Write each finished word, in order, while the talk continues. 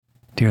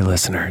Dear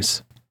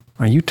listeners,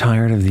 are you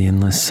tired of the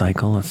endless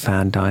cycle of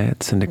fad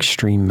diets and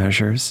extreme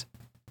measures?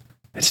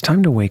 It's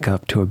time to wake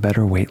up to a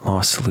better weight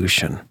loss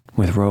solution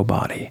with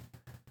Rowbody.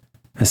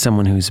 As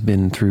someone who's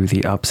been through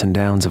the ups and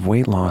downs of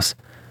weight loss,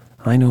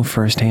 I know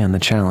firsthand the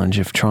challenge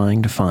of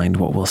trying to find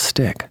what will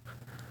stick.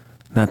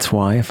 That's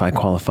why if I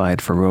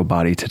qualified for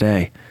Rowbody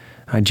today,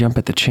 I'd jump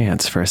at the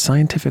chance for a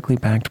scientifically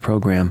backed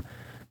program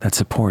that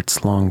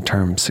supports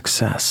long-term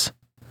success.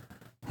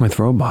 With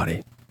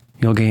Rowbody,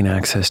 you'll gain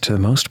access to the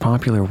most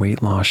popular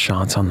weight loss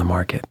shots on the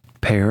market,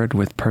 paired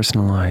with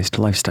personalized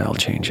lifestyle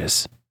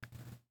changes.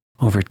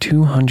 Over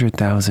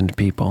 200,000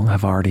 people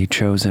have already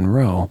chosen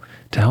Row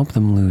to help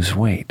them lose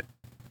weight.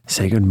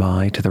 Say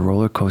goodbye to the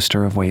roller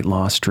coaster of weight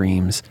loss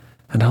dreams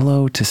and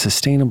hello to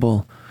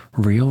sustainable,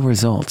 real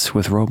results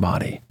with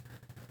Rowbody.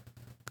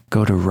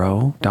 Go to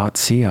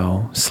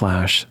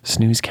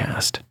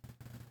row.co/snoozecast.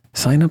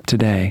 Sign up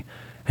today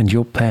and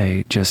you'll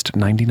pay just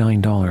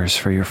 $99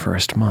 for your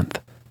first month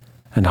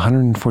and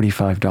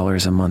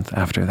 $145 a month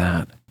after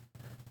that.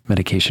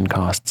 Medication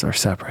costs are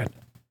separate.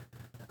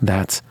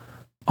 That's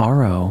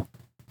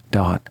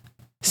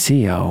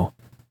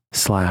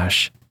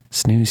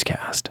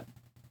ro.co/snoozecast.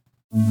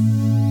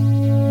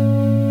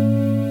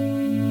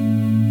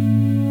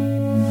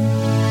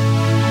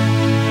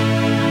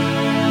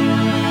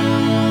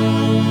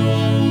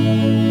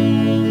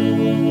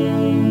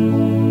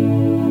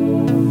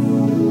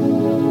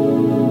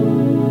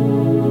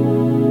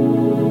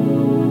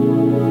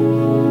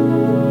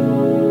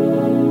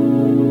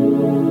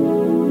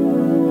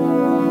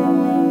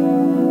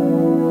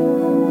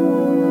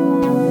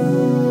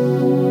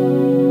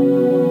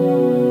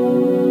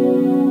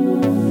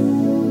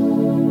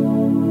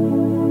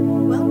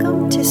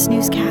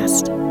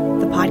 Snoozecast,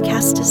 the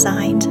podcast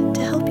designed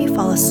to help you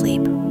fall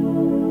asleep.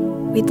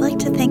 We'd like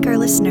to thank our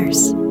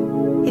listeners.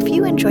 If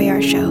you enjoy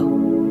our show,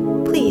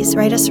 please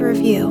write us a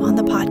review on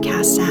the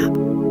podcast app.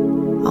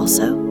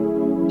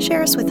 Also,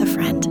 share us with a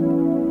friend.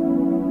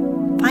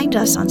 Find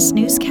us on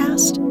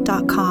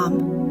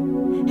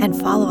snoozecast.com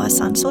and follow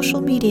us on social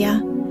media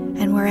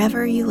and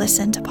wherever you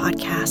listen to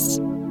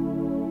podcasts.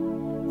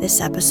 This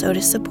episode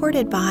is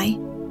supported by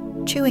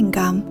chewing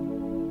gum,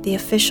 the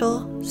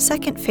official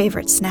second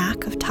favorite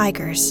snack of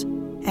tigers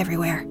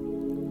everywhere.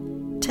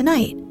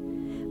 Tonight,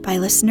 by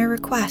listener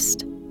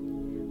request,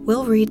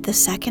 we'll read the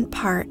second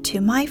part to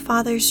My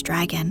Father's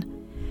Dragon,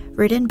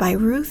 written by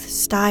Ruth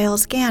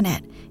Stiles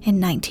Gannett in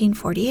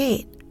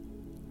 1948.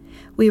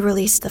 We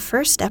released the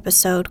first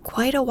episode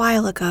quite a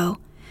while ago,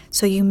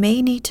 so you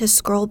may need to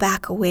scroll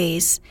back a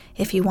ways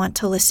if you want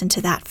to listen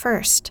to that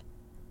first.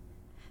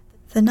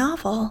 The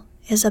novel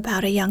is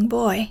about a young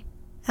boy,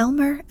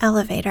 Elmer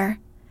Elevator,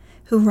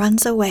 who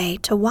runs away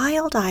to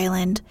Wild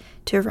Island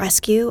to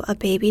rescue a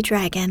baby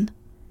dragon.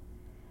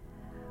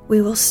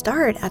 We will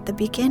start at the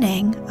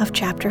beginning of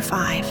Chapter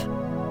 5,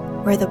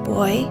 where the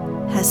boy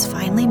has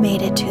finally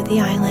made it to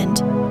the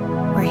island,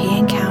 where he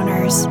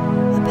encounters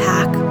a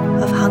pack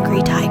of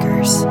hungry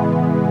tigers.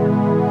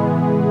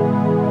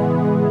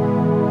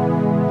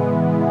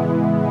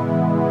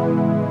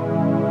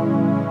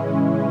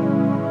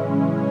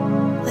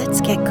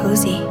 Let's get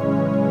cozy.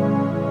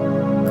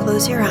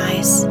 Close your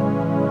eyes.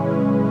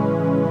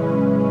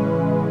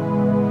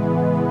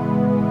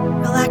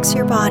 Relax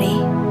your body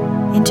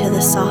into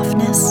the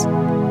softness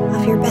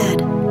of your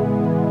bed.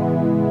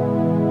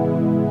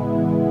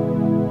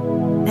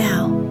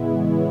 Now,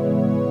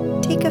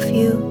 take a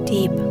few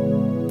deep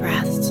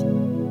breaths.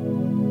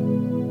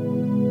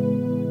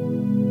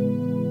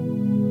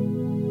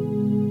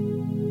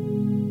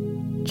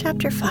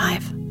 Chapter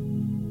 5.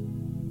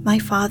 My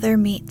father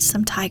meets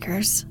some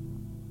tigers.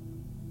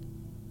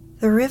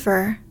 The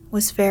river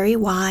was very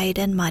wide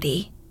and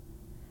muddy,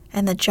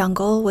 and the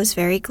jungle was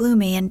very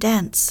gloomy and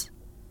dense.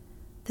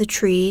 The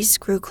trees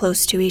grew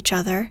close to each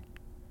other,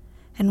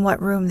 and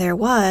what room there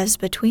was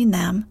between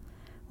them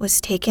was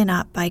taken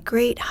up by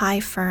great high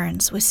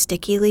ferns with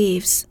sticky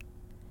leaves.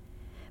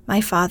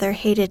 My father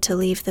hated to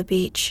leave the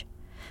beach,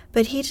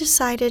 but he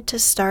decided to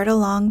start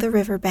along the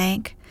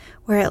riverbank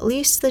where at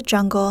least the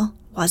jungle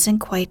wasn't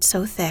quite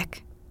so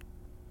thick.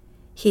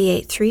 He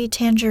ate 3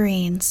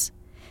 tangerines,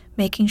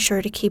 making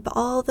sure to keep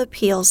all the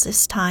peels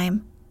this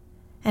time,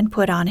 and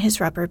put on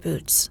his rubber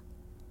boots.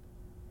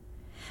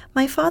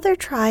 My father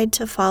tried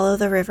to follow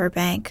the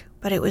riverbank,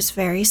 but it was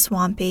very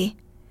swampy,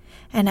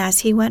 and as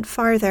he went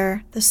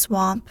farther, the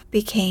swamp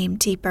became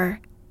deeper.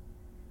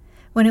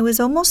 When it was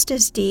almost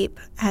as deep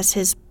as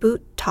his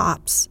boot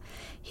tops,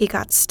 he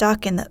got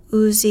stuck in the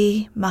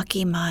oozy,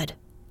 mucky mud.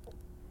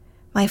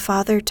 My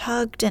father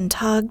tugged and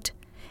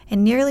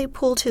nearly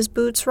pulled his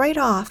boots right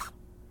off,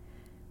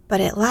 but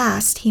at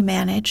last he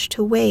managed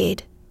to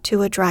wade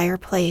to a drier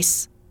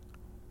place.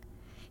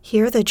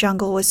 Here the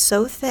jungle was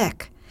so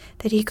thick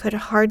that he could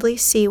hardly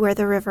see where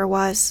the river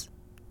was.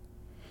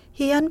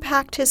 He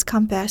unpacked his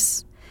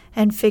compass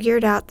and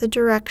figured out the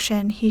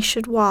direction he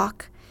should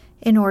walk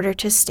in order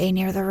to stay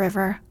near the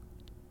river.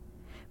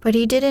 But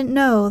he didn't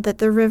know that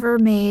the river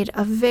made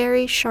a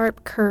very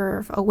sharp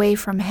curve away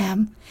from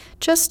him,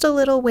 just a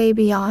little way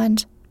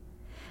beyond,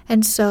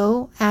 And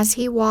so, as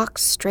he walked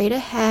straight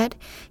ahead,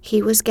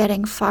 he was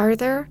getting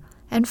farther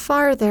and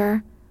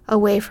farther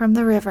away from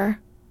the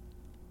river.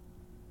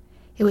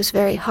 It was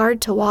very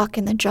hard to walk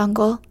in the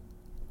jungle.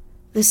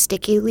 The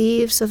sticky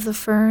leaves of the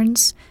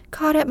ferns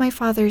caught at my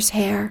father's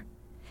hair,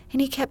 and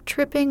he kept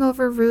tripping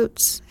over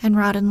roots and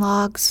rotten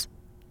logs.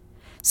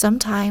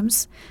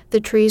 Sometimes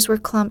the trees were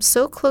clumped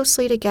so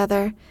closely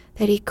together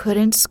that he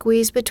couldn't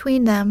squeeze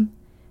between them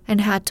and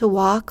had to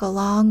walk a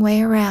long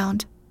way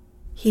around.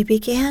 He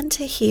began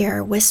to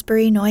hear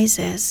whispery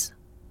noises,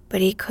 but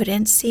he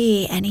couldn't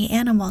see any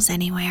animals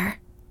anywhere.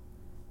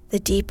 The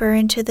deeper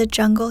into the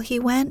jungle he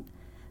went,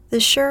 the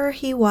surer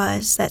he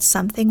was that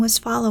something was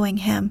following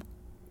him.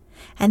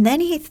 And then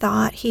he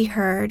thought he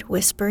heard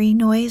whispery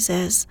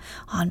noises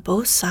on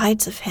both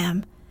sides of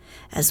him,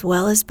 as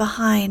well as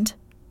behind.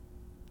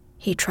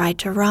 He tried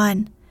to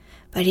run,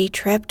 but he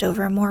tripped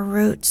over more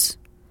roots,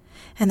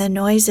 and the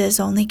noises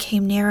only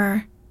came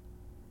nearer.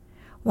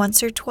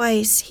 Once or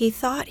twice he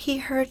thought he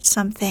heard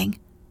something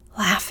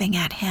laughing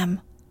at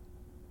him.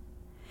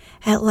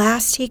 At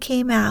last he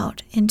came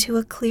out into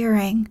a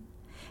clearing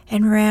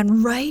and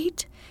ran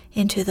right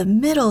into the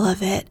middle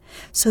of it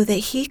so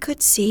that he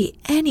could see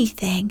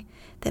anything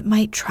that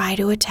might try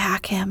to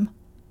attack him.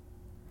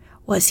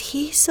 Was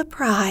he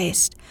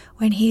surprised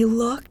when he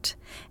looked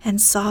and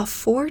saw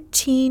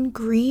 14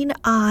 green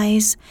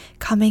eyes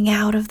coming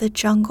out of the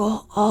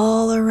jungle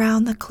all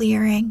around the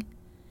clearing?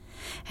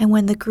 And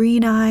when the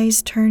green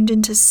eyes turned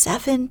into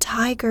 7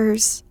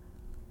 tigers,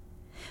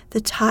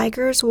 the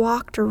tigers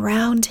walked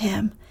around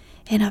him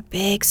in a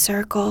big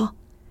circle,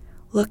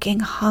 looking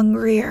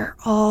hungrier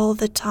all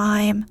the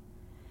time.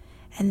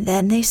 And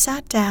then they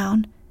sat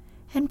down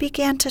and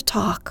began to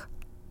talk.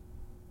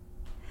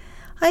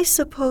 "I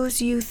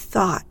suppose you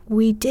thought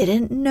we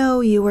didn't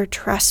know you were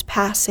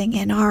trespassing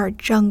in our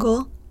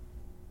jungle?"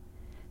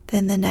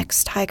 Then the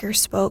next tiger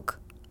spoke.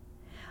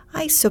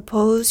 "I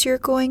suppose you're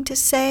going to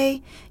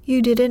say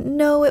you didn't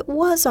know it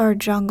was our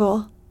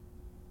jungle."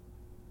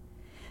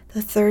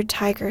 The third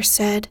tiger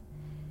said,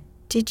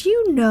 "Did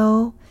you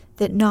know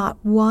that not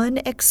one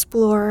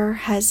explorer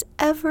has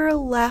ever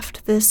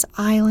left this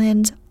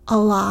island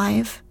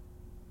alive?"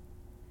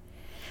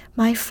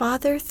 My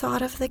father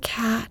thought of the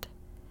cat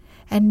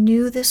and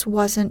knew this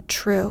wasn't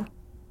true,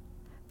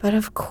 but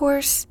of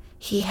course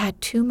he had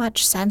too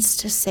much sense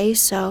to say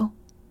so.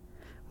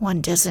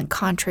 One doesn't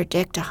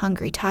contradict a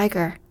hungry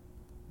tiger.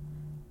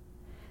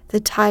 The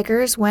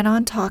tigers went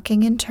on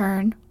talking in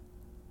turn.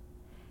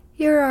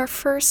 "You're our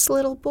first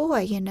little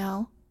boy, you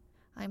know.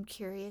 I'm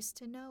curious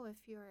to know if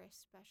you're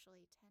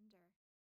especially